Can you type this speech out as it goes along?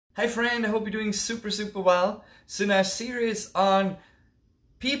Hi friend, I hope you're doing super well. So in our series on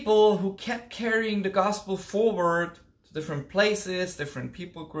people who kept carrying the gospel forward to different places, different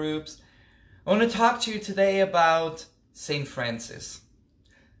people groups, I want to talk to you today about Saint Francis.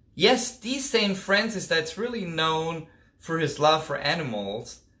 Yes, the Saint Francis that's really known for his love for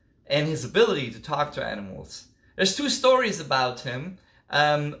animals and his ability to talk to animals. There's two stories about him.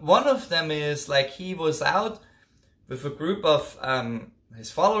 One of them is like he was out with a group of his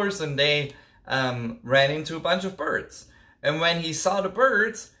followers and they ran into a bunch of birds. And when he saw the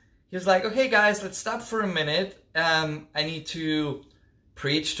birds, he was like, okay guys, let's stop for a minute. I need to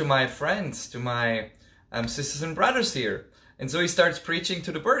preach to my friends, to my sisters and brothers here. And so he starts preaching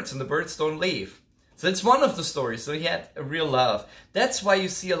to the birds and the birds don't leave. So that's one of the stories. So he had a real love. That's why you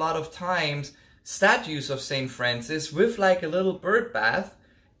see a lot of times statues of Saint Francis with like a little bird bath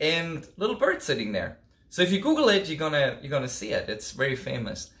and little birds sitting there. So if you Google it, you're gonna see it. It's very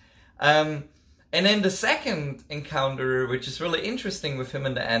famous. And then the second encounter, which is really interesting with him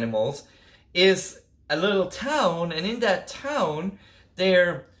and the animals, is a little town, and in that town,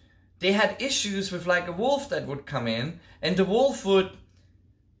 they had issues with like a wolf that would come in, and the wolf would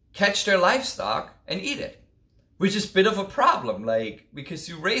catch their livestock and eat it, which is a bit of a problem, like because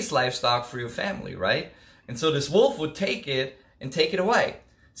you raise livestock for your family, right? And so this wolf would take it and take it away.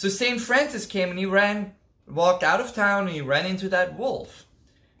 So Saint Francis came and he walked out of town and he ran into that wolf.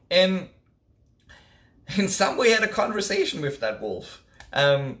 And in some way had a conversation with that wolf.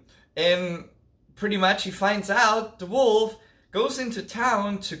 And pretty much he finds out the wolf goes into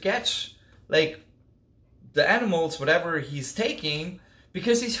town to catch like the animals, whatever he's taking,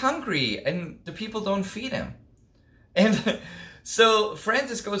 because he's hungry and the people don't feed him. And so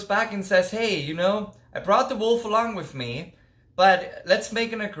Francis goes back and says, hey, you know, I brought the wolf along with me, but let's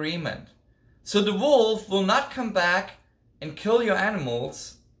make an agreement. So the wolf will not come back and kill your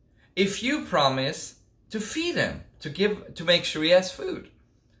animals if you promise to feed him, to make sure he has food.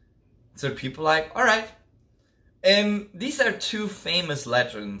 So people are like, all right. And these are two famous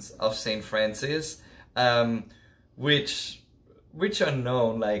legends of Saint Francis, which are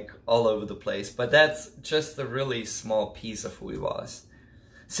known like all over the place, but that's just a really small piece of who he was.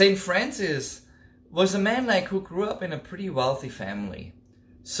 Saint Francis was a man like who grew up in a pretty wealthy family.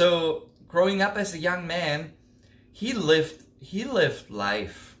 So growing up as a young man, he lived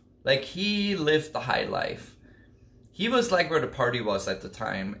life. Like he lived the high life. He was like where the party was at the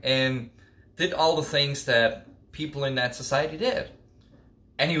time and did all the things that people in that society did.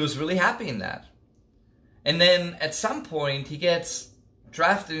 And he was really happy in that. And then at some point he gets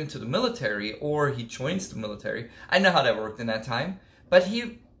drafted into the military, or he joins the military. I know how that worked in that time. But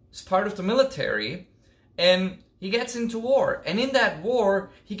he was part of the military and he gets into war, and in that war,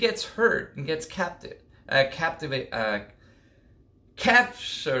 he gets hurt and gets captured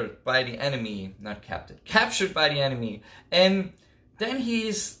by the enemy, not captured, captured by the enemy. And then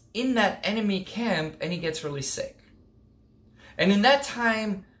he's in that enemy camp and he gets really sick. And in that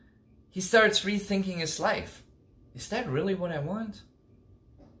time, he starts rethinking his life. Is that really what I want?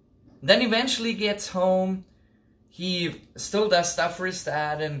 Then eventually gets home. He still does stuff for his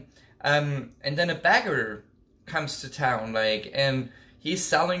dad, and then a beggar comes to town, like, and he's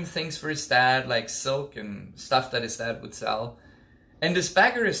selling things for his dad, like silk and stuff that his dad would sell. And this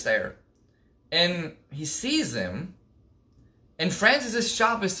beggar is there, and he sees him, and Francis's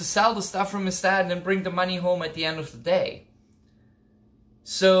job is to sell the stuff from his dad and then bring the money home at the end of the day.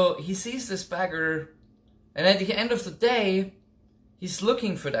 So he sees this beggar, and at the end of the day, he's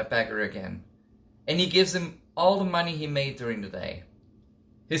looking for that beggar again, and he gives him all the money he made during the day.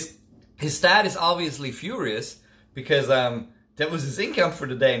 His dad is obviously furious because that was his income for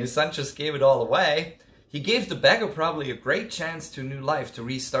the day and his son just gave it all away. He gave the beggar probably a great chance to a new life, to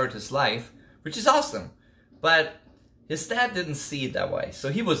restart his life, which is awesome. But his dad didn't see it that way, so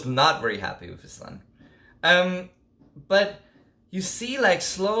he was not very happy with his son. But you see, like,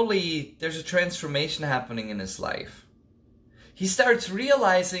 slowly there's a transformation happening in his life. He starts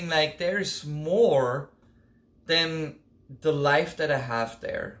realizing, like, there's more than the life that I have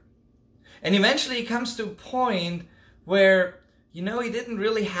there. And eventually he comes to a point where, you know, he didn't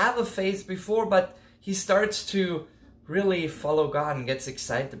really have a faith before, but he starts to really follow God and gets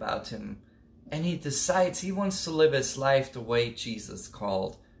excited about him. And he decides he wants to live his life the way Jesus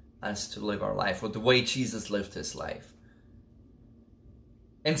called us to live our life, or the way Jesus lived his life.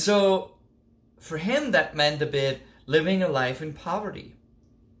 And so for him that meant a bit living a life in poverty.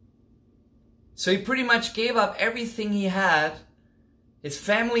 So he pretty much gave up everything he had, his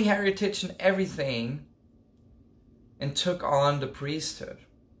family heritage and everything, and took on the priesthood.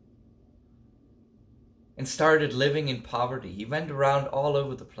 and started living in poverty. He went around all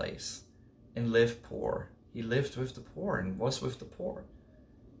over the place and lived poor. He lived with the poor and was with the poor.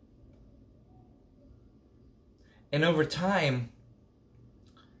 And over time,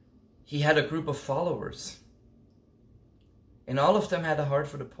 he had a group of followers. And all of them had a heart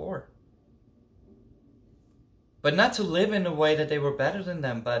for the poor. But not to live in a way that they were better than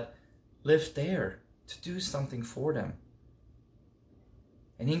them, but live there to do something for them.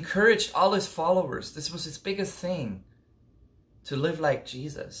 And he encouraged all his followers, this was his biggest thing, to live like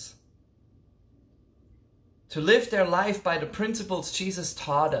Jesus. To live their life by the principles Jesus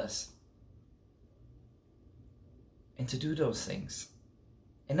taught us. And to do those things.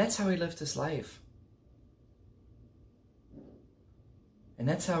 And that's how he lived his life. And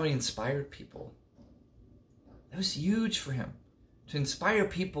that's how he inspired people. That was huge for him. To inspire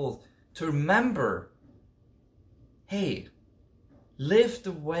people to remember, hey, live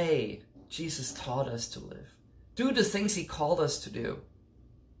the way Jesus taught us to live. Do the things he called us to do.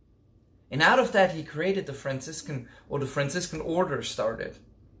 And out of that he created the Franciscan order started.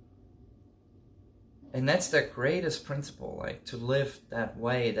 And that's their greatest principle, like to live that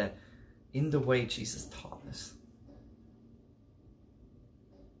way, that in the way Jesus taught us.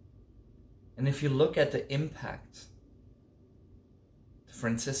 And if you look at the impact the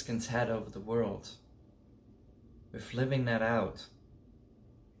Franciscans had over the world, with living that out,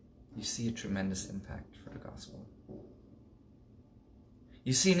 you see a tremendous impact for the gospel.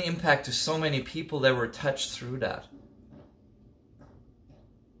 You see an impact to so many people that were touched through that.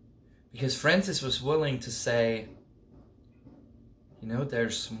 Because Francis was willing to say, you know,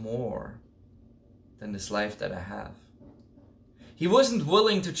 there's more than this life that I have. He wasn't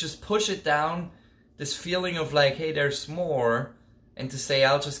willing to just push it down, this feeling of like, hey, there's more, and to say,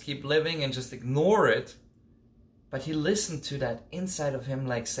 I'll just keep living and just ignore it. But he listened to that inside of him,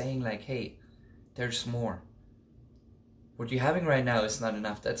 like saying like, hey, there's more. What you're having right now is not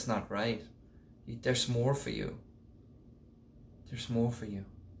enough. That's not right. There's more for you. There's more for you.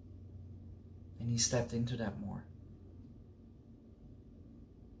 And he stepped into that more.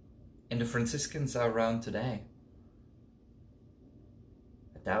 And the Franciscans are around today.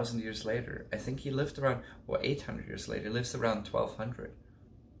 1,000 years later. I think he lived around, or 800 years later, he lives around 1200.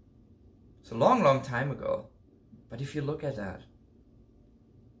 It's a long, long time ago. But if you look at that,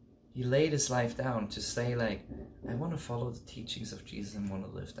 he laid his life down to say like, I want to follow the teachings of Jesus and want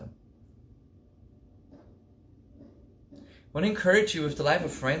to live them. I want to encourage you with the life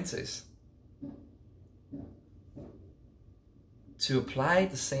of Francis to apply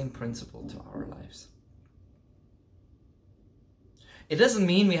the same principle to our lives. It doesn't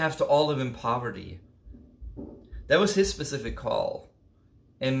mean we have to all live in poverty. That was his specific call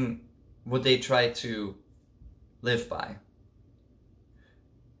and what they tried to live by.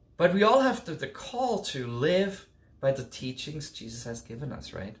 But we all have the call to live by the teachings Jesus has given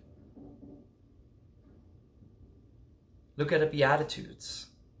us, right? Look at the Beatitudes.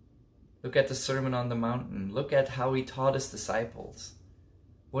 Look at the Sermon on the Mountain. Look at how he taught his disciples.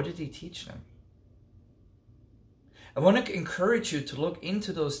 What did he teach them? I want to encourage you to look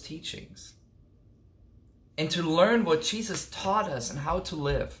into those teachings and to learn what Jesus taught us and how to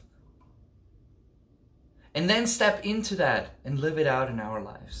live. And then step into that and live it out in our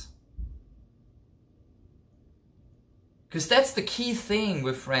lives. Because that's the key thing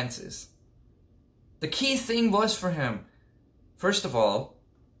with Francis. The key thing was for him, first of all,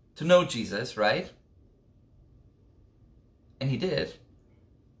 to know Jesus, right? And he did.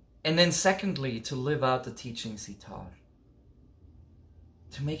 And then secondly, to live out the teachings he taught.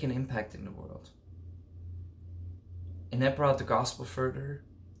 To make an impact in the world. And that brought the gospel further.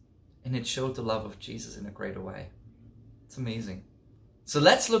 And it showed the love of Jesus in a greater way. It's amazing. So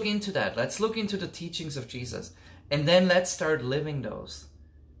let's look into that. Let's look into the teachings of Jesus. And then let's start living those.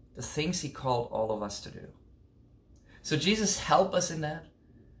 The things he called all of us to do. So Jesus, help us in that.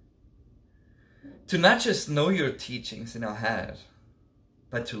 To not just know your teachings in our head,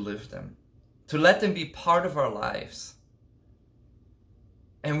 but to live them. To let them be part of our lives.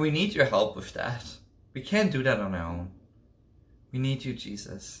 And we need your help with that. We can't do that on our own. We need you,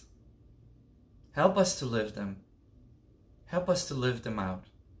 Jesus. Help us to live them. Help us to live them out.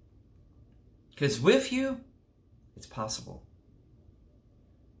 Because with you, it's possible.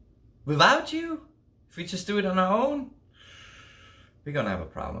 Without you, if we just do it on our own, we're going to have a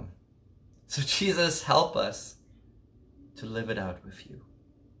problem. So Jesus, help us to live it out with you.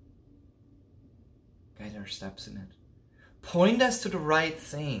 Guide our steps in it. Point us to the right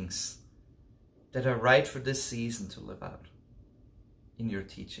things that are right for this season to live out in your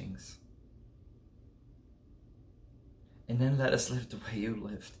teachings. And then let us live the way you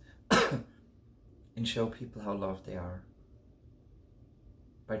lived. and show people how loved they are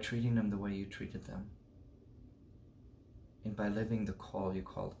by treating them the way you treated them and by living the call you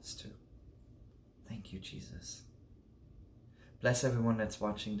called us to. Thank you, Jesus. Bless everyone that's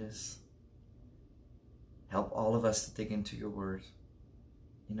watching this. Help all of us to dig into your word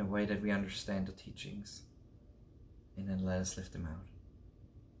in a way that we understand the teachings, and then let us live them out.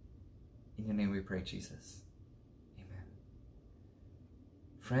 In your name we pray, Jesus. Amen.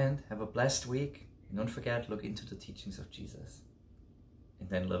 Friend, have a blessed week, and don't forget, look into the teachings of Jesus and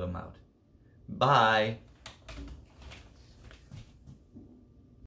then live them out. Bye.